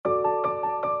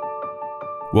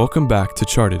Welcome back to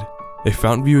Charted, a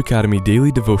Fountain View Academy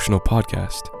daily devotional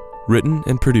podcast, written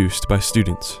and produced by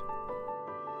students.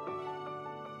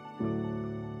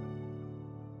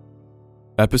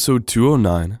 Episode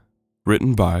 209,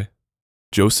 written by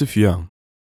Joseph Young.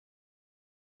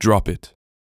 Drop it.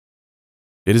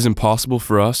 It is impossible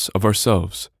for us, of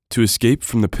ourselves, to escape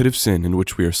from the pit of sin in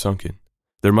which we are sunken.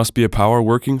 There must be a power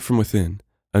working from within,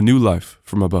 a new life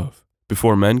from above,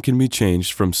 before men can be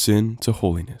changed from sin to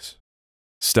holiness.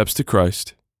 Steps to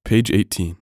Christ, page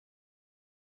 18.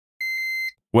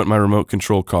 Went my remote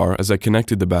control car as I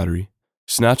connected the battery.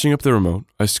 Snatching up the remote,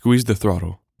 I squeezed the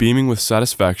throttle, beaming with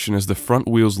satisfaction as the front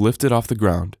wheels lifted off the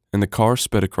ground and the car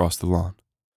sped across the lawn.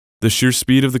 The sheer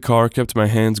speed of the car kept my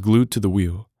hands glued to the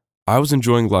wheel. I was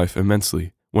enjoying life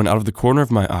immensely when out of the corner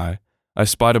of my eye, I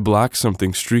spied a black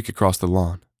something streak across the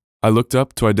lawn. I looked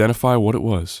up to identify what it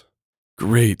was.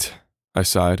 Great, I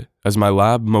sighed as my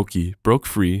lab Moki broke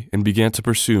free and began to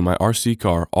pursue my RC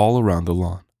car all around the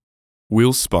lawn.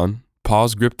 Wheels spun,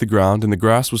 paws gripped the ground, and the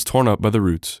grass was torn up by the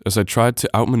roots as I tried to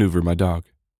outmaneuver my dog.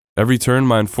 Every turn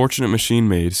my unfortunate machine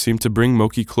made seemed to bring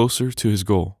Moki closer to his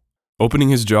goal. Opening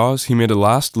his jaws, he made a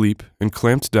last leap and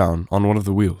clamped down on one of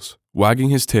the wheels, wagging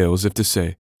his tail as if to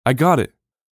say, "I got it!"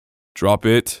 "Drop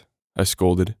it," I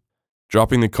scolded.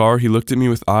 Dropping the car, he looked at me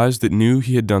with eyes that knew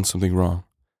he had done something wrong.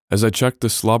 As I checked the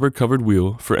slobber-covered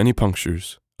wheel for any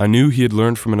punctures, I knew he had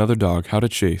learned from another dog how to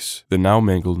chase the now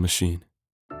mangled machine.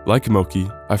 Like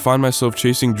Moki, I find myself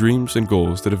chasing dreams and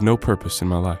goals that have no purpose in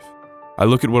my life. I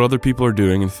look at what other people are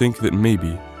doing and think that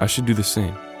maybe I should do the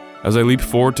same. As I leap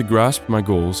forward to grasp my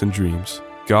goals and dreams,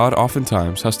 God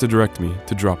oftentimes has to direct me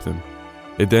to drop them.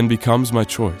 It then becomes my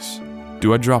choice.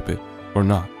 Do I drop it or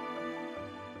not?